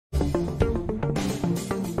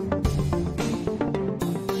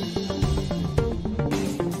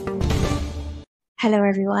Hello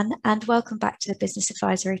everyone, and welcome back to the Business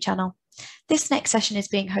Advisory channel. This next session is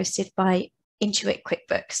being hosted by Intuit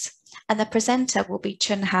QuickBooks, and the presenter will be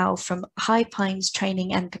Chun from High Pines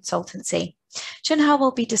Training and Consultancy. Chun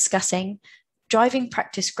will be discussing driving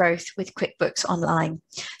practice growth with QuickBooks Online.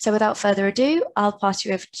 So without further ado, I'll pass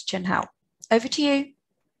you over to Chun. Over to you.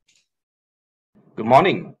 Good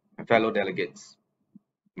morning, fellow delegates.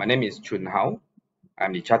 My name is Chun.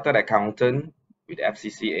 I'm the Chartered Accountant with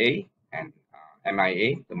FCCA and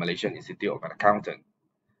MIA, the Malaysian Institute of an Accountant.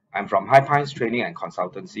 I'm from High Pines Training and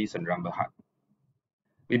Consultancy, Sdn Bhd.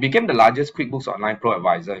 We became the largest QuickBooks Online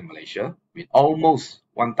ProAdvisor in Malaysia with almost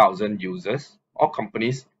 1,000 users or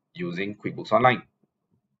companies using QuickBooks Online.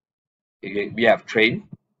 We have trained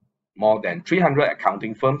more than 300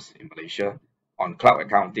 accounting firms in Malaysia on cloud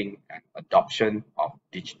accounting and adoption of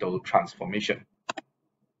digital transformation.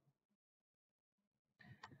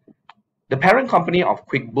 The parent company of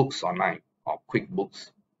QuickBooks Online or QuickBooks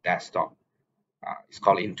Desktop is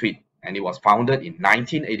called Intuit, and it was founded in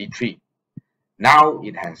 1983. Now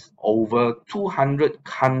it has over 200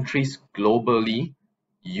 countries globally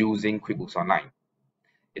using QuickBooks Online.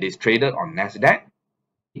 It is traded on Nasdaq.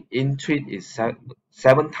 Intuit is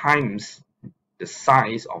 7 times the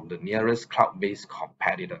size of the nearest cloud-based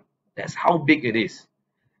competitor. That's how big it is.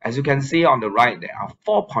 As you can see on the right, there are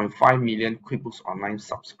 4.5 million QuickBooks Online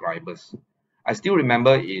subscribers. I still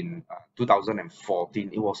remember in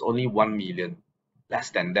 2014, it was only 1 million.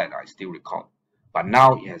 Less than that, I still recall. But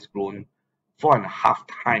now it has grown 4.5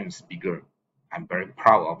 times bigger. I'm very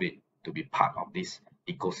proud of it to be part of this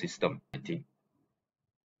ecosystem.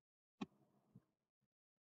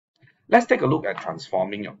 Let's take a look at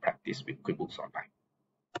transforming your practice with QuickBooks Online.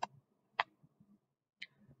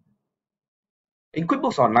 In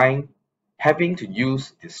QuickBooks Online, having to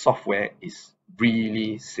use the software is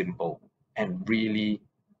really simple and really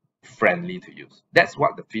friendly to use. That's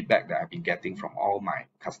what the feedback that I've been getting from all my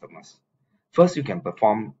customers. First, you can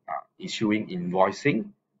perform issuing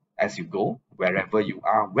invoicing as you go, wherever you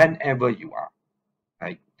are, whenever you are,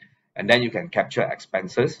 right? And then you can capture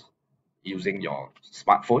expenses using your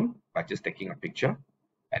smartphone by just taking a picture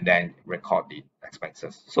and then record the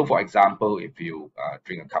expenses. So for example, if you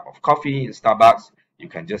drink a cup of coffee in Starbucks, you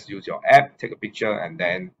can just use your app, take a picture, and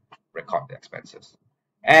then record the expenses.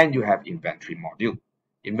 And you have inventory module.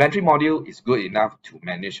 Inventory module is good enough to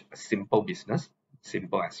manage a simple business,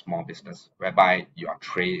 simple and small business, whereby you are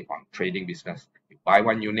trading business. You buy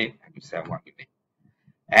 1 unit and you sell 1 unit.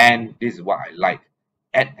 And this is what I like.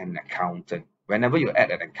 Add an accountant. Whenever you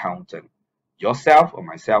add an accountant, yourself or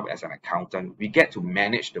myself as an accountant, we get to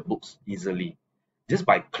manage the books easily. Just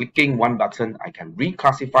by clicking one button, I can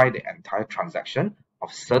reclassify the entire transaction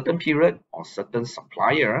of certain period or certain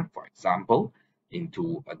supplier, for example,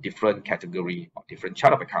 into a different category or different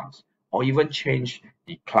chart of accounts, or even change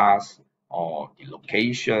the class or the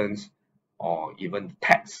locations or even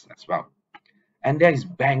tax as well. And there is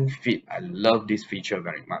Bank Feed. I love this feature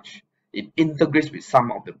very much. It integrates with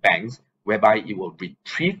some of the banks whereby it will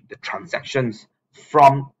retrieve the transactions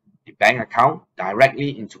from the bank account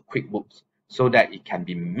directly into QuickBooks so that it can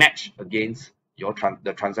be matched against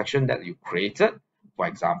the transaction that you created. For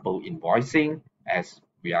example, invoicing, as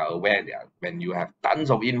we are aware that when you have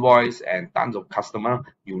tons of invoice and tons of customer,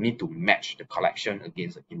 you need to match the collection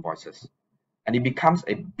against the invoices. And it becomes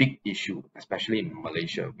a big issue, especially in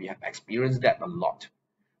Malaysia. We have experienced that a lot.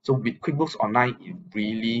 So with QuickBooks Online, it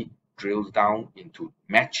really drills down into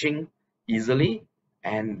matching easily,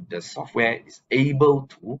 and the software is able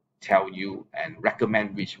to tell you and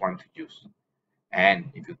recommend which one to use.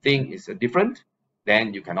 And if you think it's different,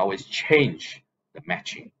 then you can always change the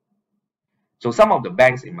matching. So some of the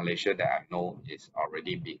banks in Malaysia that I know is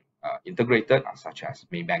already being integrated are such as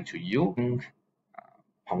Maybank to You,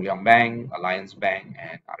 Hong Leong Bank, Alliance Bank,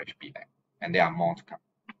 and RHB Bank, and there are more to come.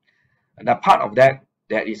 And a part of that,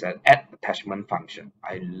 there is an add attachment function.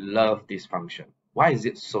 I love this function. Why is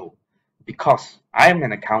it so? Because I am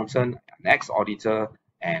an accountant, an ex-auditor,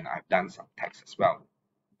 and I've done some tax as well.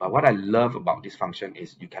 But what I love about this function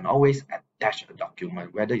is you can always attach a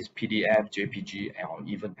document, whether it's PDF, JPG, or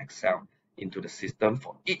even Excel, into the system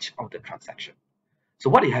for each of the transactions. So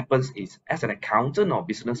what it happens is, as an accountant or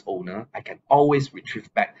business owner, I can always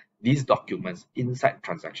retrieve back these documents inside the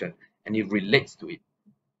transaction, and it relates to it.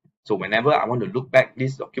 So whenever I want to look back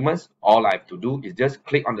these documents, all I have to do is just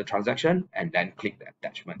click on the transaction and then click the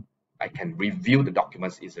attachment. I can review the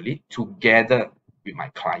documents easily together with my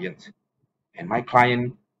client, and my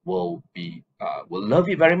client will love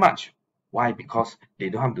it very much. Why? Because they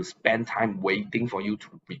don't have to spend time waiting for you to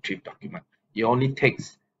retrieve document. It only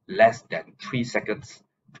takes less than 3 seconds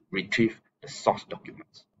to retrieve the source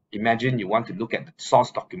documents. Imagine you want to look at the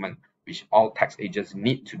source document, which all tax agents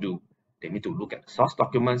need to do. They need to look at the source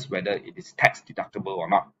documents, whether it is tax deductible or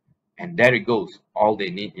not. And there it goes. All they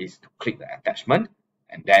need is to click the attachment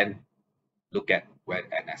and then look at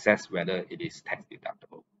and assess whether it is tax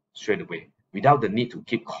deductible straight away, without the need to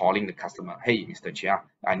keep calling the customer. Hey, Mr. Chia,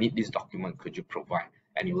 I need this document. Could you provide?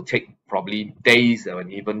 And it will take probably days or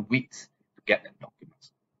even weeks to get that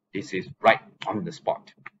document. This is right on the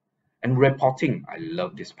spot. And reporting, I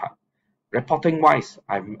love this part. Reporting wise,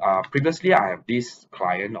 previously I have this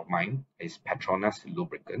client of mine, is Petronas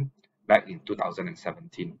Lubricant, back in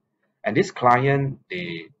 2017. And this client,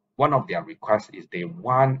 one of their requests is they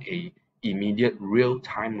want a immediate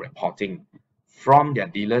real-time reporting from their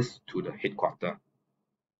dealers to the headquarters,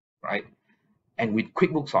 right? And with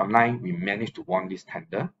QuickBooks Online, we managed to win this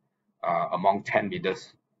tender among 10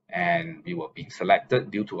 bidders, and we were being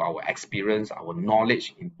selected due to our experience, our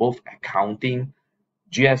knowledge in both accounting,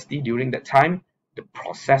 GST during that time, the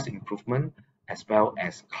process improvement, as well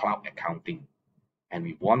as cloud accounting. And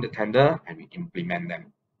we won the tender and we implement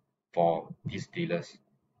them for these dealers.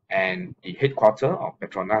 And the headquarters of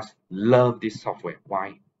Petronas love this software.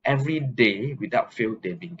 Why? Every day, without fail,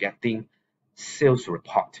 they've been getting sales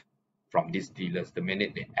report from these dealers the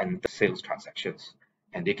minute they enter sales transactions.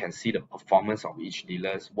 And they can see the performance of each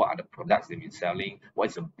dealer, what are the products they've been selling, what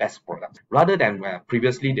is the best product. Rather than where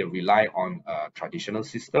previously they rely on a traditional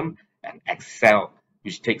system and Excel,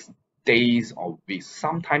 which takes days or weeks,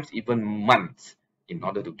 sometimes even months in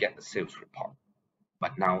order to get the sales report.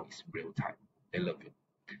 But now it's real time. They love it.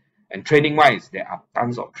 And training wise, there are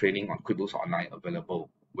tons of training on QuickBooks Online available,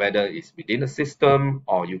 whether it's within the system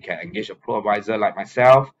or you can engage a ProAdvisor like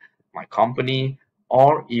myself, my company,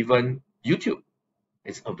 or even YouTube.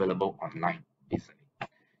 It's available online easily.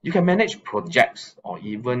 You can manage projects or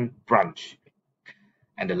even branch.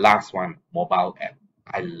 And the last one, mobile app.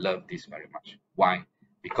 I love this very much. Why?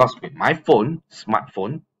 Because with my phone,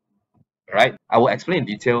 smartphone, right, I will explain in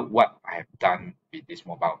detail what I have done with this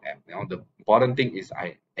mobile app. The important thing is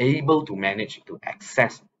I'm able to manage to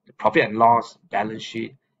access the profit and loss, balance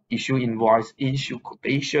sheet, issue invoice, issue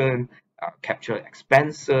quotation, capture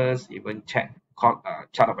expenses, even check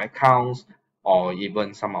chart of accounts, or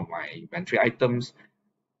even some of my inventory items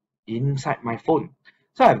inside my phone.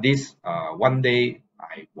 So I have this, one day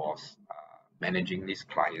I was managing this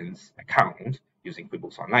client's account using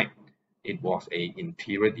QuickBooks Online. It was an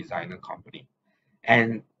interior designer company.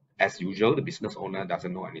 And as usual, the business owner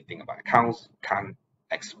doesn't know anything about accounts, can't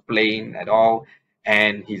explain at all,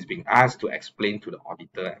 and he's being asked to explain to the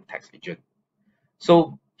auditor and tax agent.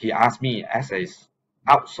 So he asked me as a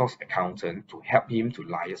outsourced accountant to help him to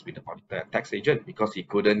liaise with the auditor and tax agent because he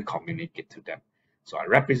couldn't communicate to them. So I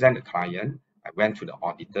represent the client. I went to the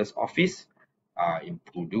auditor's office in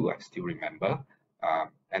Pudu, I still remember.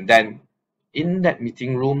 And then in that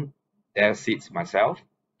meeting room, there sits myself,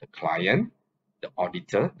 the client, the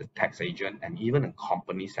auditor, the tax agent, and even a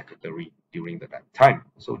company secretary during that time.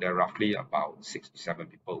 So there are roughly about 6 to 7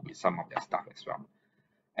 people with some of their staff as well.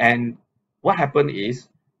 And what happened is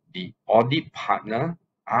the audit partner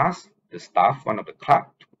asked the staff, one of the clerk,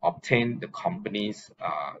 to obtain the company's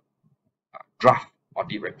draft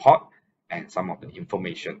audit report and some of the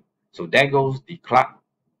information. So there goes the clerk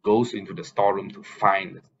goes into the storeroom to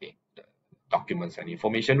find the documents and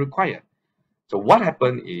information required. So what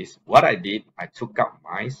happened is, what I did, I took out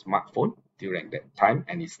my smartphone during that time,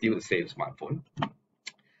 and it's still the same smartphone.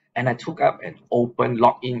 And I took up and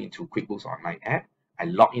log in into QuickBooks Online app. I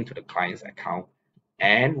log into the client's account.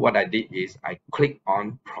 And what I did is I click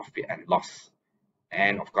on profit and loss.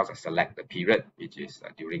 And of course, I select the period, which is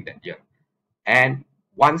during that year. And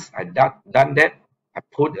once I done that, I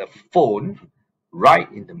put a phone right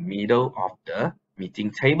in the middle of the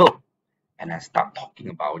meeting table. And I start talking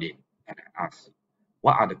about it. And I ask,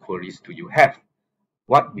 what are the queries do you have?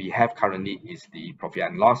 What we have currently is the profit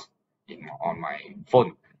and loss on my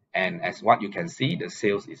phone. And as what you can see, the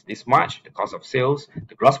sales is this much, the cost of sales,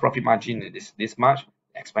 the gross profit margin is this much,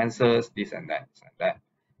 expenses, this and that,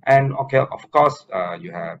 And okay, of course,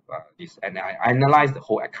 you have this, and I analyze the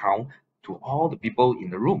whole account to all the people in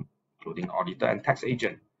the room, including auditor and tax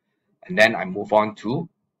agent. And then I move on to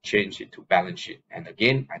change it to balance sheet. And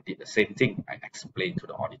again, I did the same thing. I explained to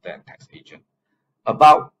the auditor and tax agent.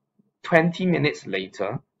 About 20 minutes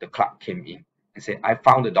later, the clerk came in and said, I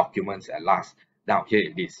found the documents at last. Now here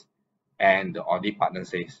it is. And the audit partner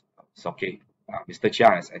says, it's okay. Mr. Chia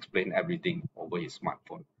has explained everything over his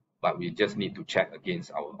smartphone, but we just need to check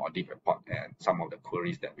against our audit report and some of the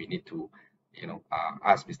queries that we need to,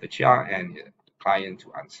 ask Mr. Chia and the client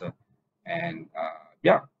to answer. And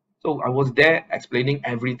yeah, So I was there explaining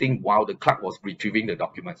everything while the clerk was retrieving the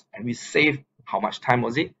documents, and we saved, how much time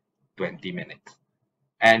was it? 20 minutes.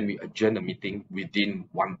 And we adjourned the meeting within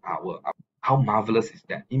 1 hour. How marvelous is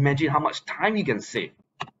that? Imagine how much time you can save.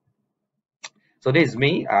 So this is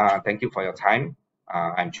me. Thank you for your time.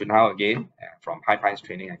 I'm Chun again from High Pines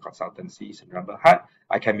Training and Consultancy, Sdn Bhd.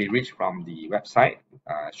 I can be reached from the website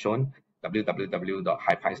shown,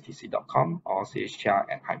 www.highpinestc.com or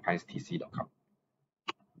chr@highpinestc.com.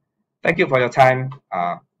 Thank you for your time.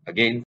 Again,